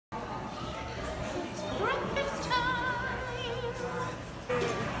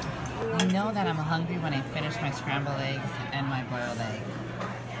know that I'm hungry when I finish my scrambled eggs and my boiled egg.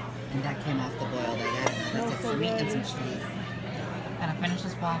 And that came off the boiled egg. I don't know. That's like meat and some cheese. Gonna finish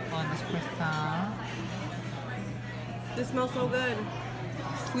this waffle and this croissant. This smells so good.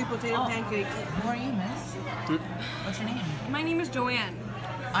 Sweet potato pancakes. Who are you, miss? What's your name? My name is Joann.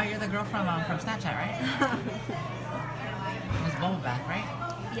 Oh, you're the girl from Snapchat, right? Miss Bubble Bath, right?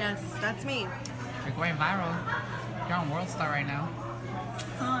 Yes, that's me. You're going viral. You're on World Star right now.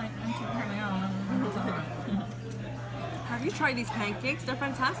 Hi, I'm too early on. Have you tried these pancakes? They're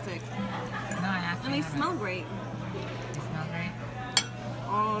fantastic. No, I actually And they haven't. smell great. They smell great.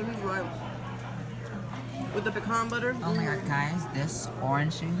 Oh, this is right. With the pecan butter. Oh my god, guys, this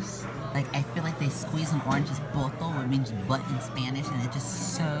orange juice, like I feel like they squeeze an orange as boto, which means butt in Spanish, and it's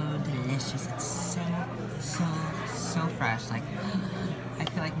just so delicious. It's so fresh. Like, I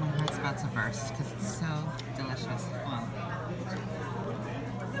feel like my heart's about to burst because it's so delicious. Wow.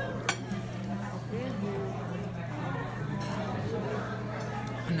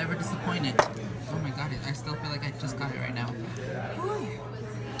 I'm never disappointed. Oh my god, I still feel like I just got it right now.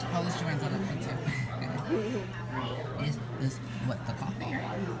 Oh, this Joann's on the food too. Is this what, the coffee?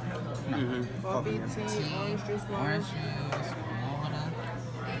 No. Coffee, tea, orange juice, water. Orange juice, water.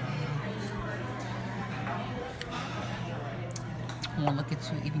 Well, look at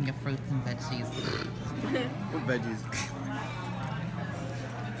you eating your fruits and veggies. What veggies?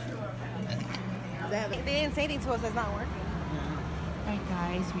 They didn't say anything to us that's not working. Alright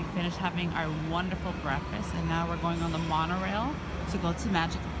guys, we finished having our wonderful breakfast and now we're going on the monorail to go to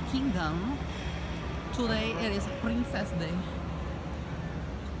Magic Kingdom. Today it is Princess Day.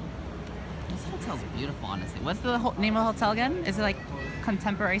 This hotel's beautiful, honestly. What's the name of the hotel again? Is it like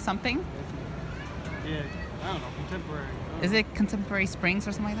Contemporary something? Yeah, I don't know, contemporary. Is it Contemporary Springs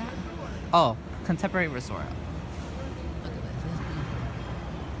or something like that? Oh, Contemporary Resort. Look at this. This is beautiful.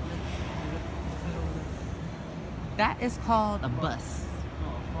 That is called a bus.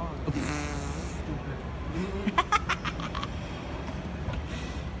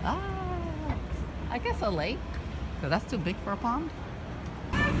 I guess a lake, because that's too big for a pond.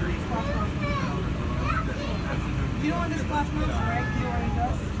 You know what this splash mountain, right? You know what it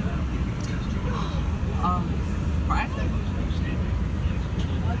does? Right?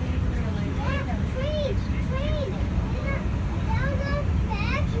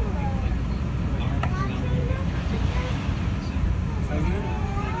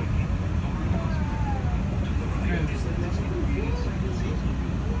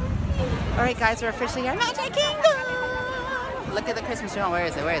 Alright guys, we're officially at Magic Kingdom! Look at the Christmas tree. Where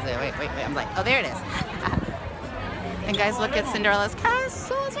is it? Where is it? Wait. I'm like, oh, there it is. And guys, look at Cinderella's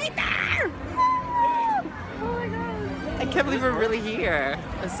castle. It's right there! Oh my god. I can't believe we're really here.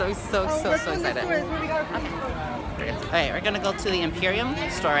 I'm so excited. Okay. Alright, we're gonna go to the Imperium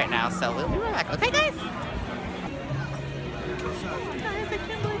store right now, so we'll be right back. Okay, guys? Guys, I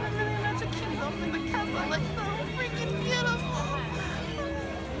can't believe I'm really in Magic Kingdom and the castle looks so freaking beautiful.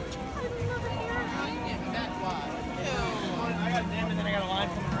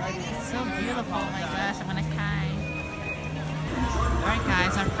 So beautiful, oh my gosh, I'm gonna cry. Alright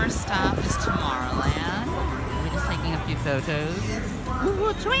guys, our first stop is Tomorrowland. We're just taking a few photos.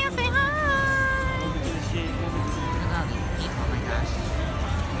 Ooh, Joann, say hi! Look at all these people, oh my gosh.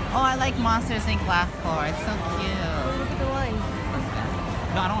 Oh, I like Monsters Inc. Laugh Floor, it's so cute. Look at the line.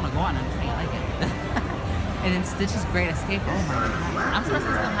 No, I don't want to go on, I'm just saying I like it. And then Stitch's Great Escape, oh my god. I'm supposed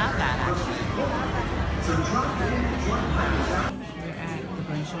to still have that actually. We're at the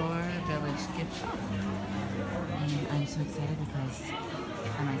Bonjour Village gift shop. And I'm so excited because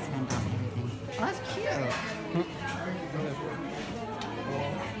I might spend on everything. Oh, that's cute.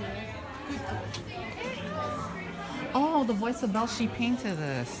 Oh, the voice of Belle, she painted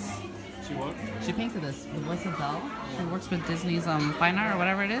this. She what? She painted this. The voice of Belle. She works with Disney's fine art or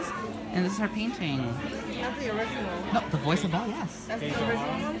whatever it is. And this is her painting. That's the original. No, the voice of Belle, yes. That's the original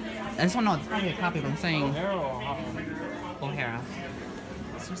one? I just want to know, it's probably a copy, but I'm saying O'Hara. O'Hara.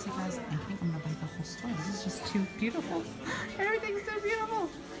 Seriously, guys, I think I'm gonna buy the whole store. This is just too beautiful. Everything's so beautiful.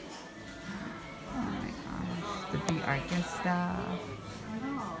 Oh my gosh, the VR gift stuff.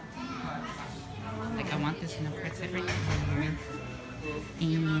 Like, I want this Notepad right here.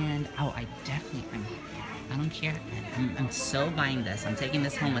 And oh, I don't care. I'm so buying this. I'm taking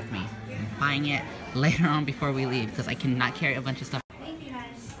this home with me. I'm buying it later on before we leave because I cannot carry a bunch of stuff. Alright,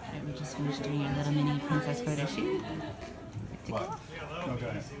 we just finished doing our little mini princess photo shoot. What?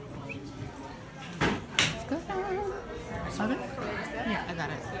 Okay. Let's go. Okay? Yeah, I got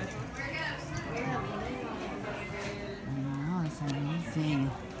it. Oh, that's amazing.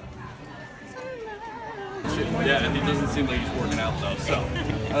 Yeah, and he doesn't seem like he's working out though, so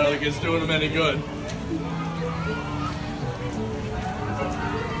I don't think it's doing him any good.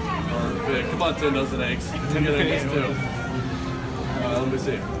 Perfect. Come on, 10 dozen eggs. You get eggs too. Let me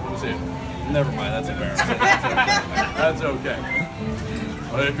see. Never mind, that's embarrassing. That's okay.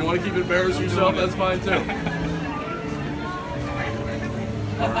 But if you want to keep embarrassing yourself, that's fine too.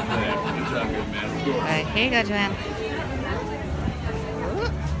 Perfect. Good job, good man. Alright, here you go, Joann.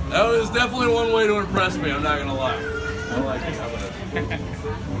 That was definitely one way to impress me, I'm not gonna lie. I like it.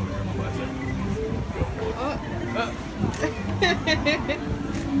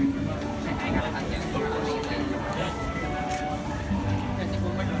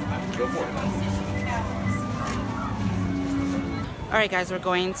 Go for it. Alright guys, we're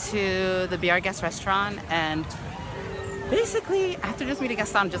going to the Be Our Guest restaurant, and basically after just meeting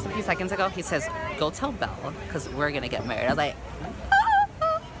Gaston just a few seconds ago, he says, go tell Belle, because we're gonna get married. I was like,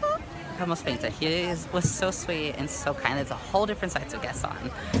 I almost fainted. He was so sweet and so kind. It's a whole different side to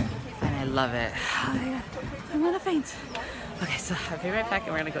Gaston, and I love it. Oh my God, I'm gonna faint. Okay, so I'll be right back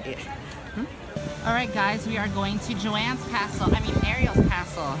and we're gonna go eat. Alright guys, we are going to Joann's castle, Ariel's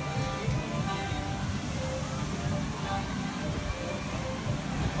castle.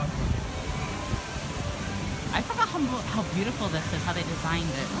 I forgot how beautiful this is, how they designed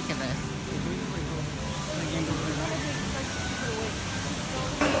it. Look at this.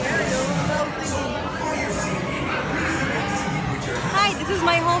 Hi, this is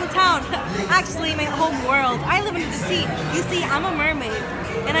my hometown. Actually, my home world. I live under the sea. You see, I'm a mermaid,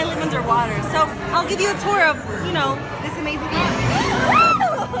 and I live underwater. So I'll give you a tour of, this amazing land.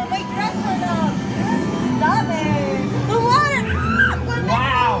 Oh, my dress went up. Stop it. The water.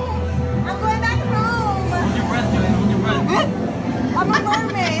 Wow. I'm going back home. Hold your breath, Joann. Hold your breath. I'm a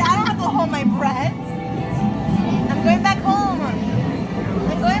mermaid. I don't have to hold my breath. I'm going back home.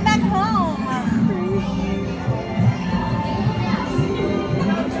 I'm going back home.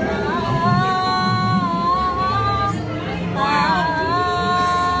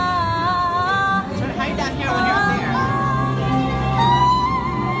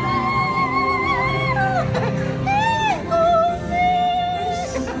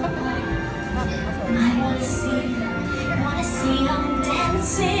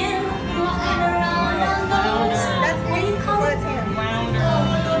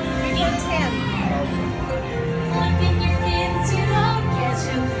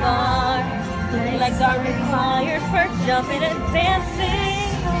 Legs are required for jumping and dancing.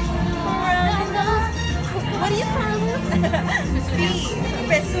 What do you call this? Feet.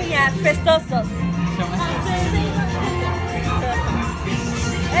 Pezuñas, pestosos.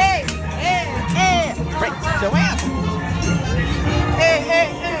 Hey, hey, hey. Right, Joann. Hey, hey,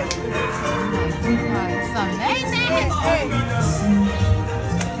 hey. Oh, it's amazing. Hey, hey.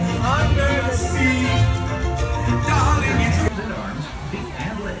 Under the sea, darling, it's arms, feet,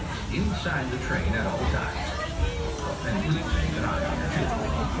 and legs inside the train at all times. And please keep an eye on your children.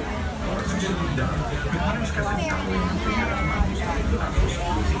 Ahora sí se cuidan. Tienes que aceptarlo y enseñar a manos a los brazos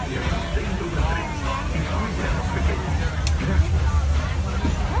y piernas dentro del tren. Y familia a los pequeños.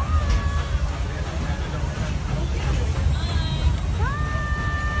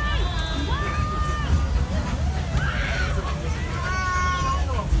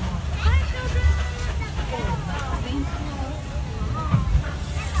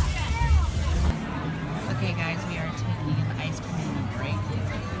 Okay guys, we are taking an ice cream break.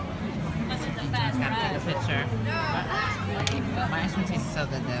 Just gotta take a picture. My ice cream tastes so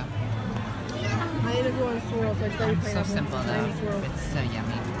good though. I need to go on swirl, so I tell you So simple though. It's so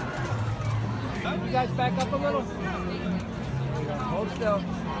yummy. You guys back up a little. Hold still.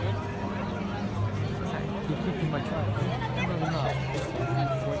 Keep kicking my truck.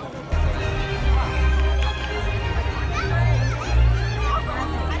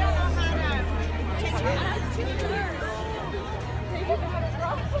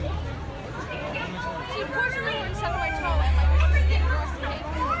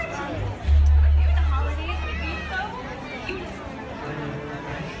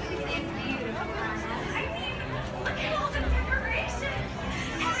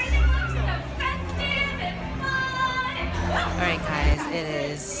 Alright guys, it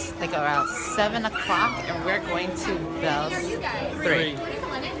is like around 7 o'clock and we're going to Belle's 3.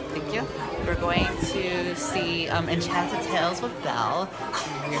 Thank you. We're going to see Enchanted Tales with Belle.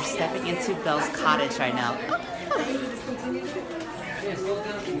 We're stepping into Belle's cottage right now. Are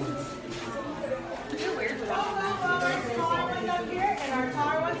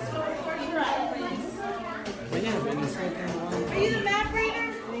you the map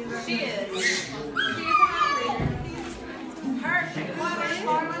reader? She is. She is a map reader. Perfect.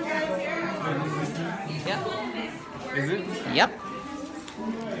 Is it? Yep.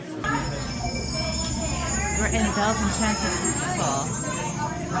 We're in Belle's Enchanted Castle.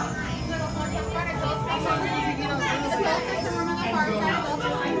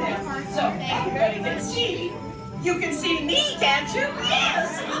 So, ready to see? You can see me, can't you?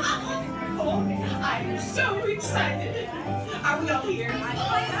 Yes! Oh, I'm so excited. Are we all here? Say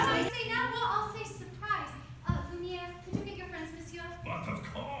now, well, I'll say surprise. Lumiere, could you get your friends, monsieur? But of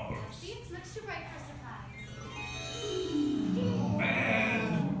course. See, it's much too bright for a surprise. Well,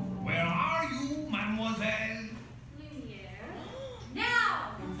 where are you, mademoiselle? Lumiere.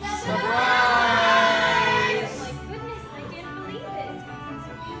 Now! Surprise! My goodness, I can't believe it.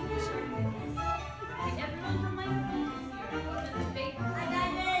 Get everyone from my friends here. The big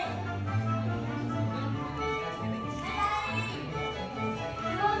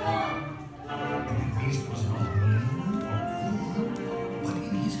The beast was not mean or cruel, but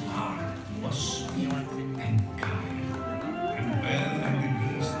in his heart was sweet and kind. And Belle and the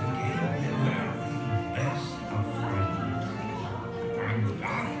beast became the very best of friends. And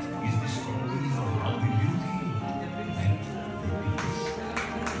that is the story of how the beauty met the beast.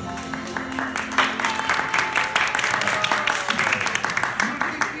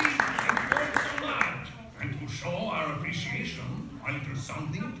 Thank you so much. And to show our appreciation, a little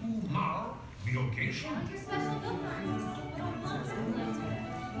something to mar the occasion. your special bookmarks.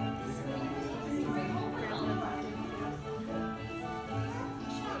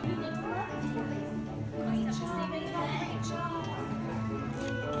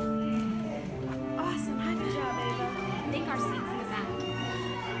 Awesome. Good job, Ava. I think our seats in the back.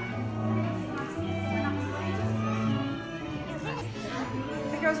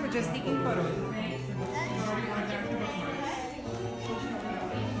 The girls were just taking photos.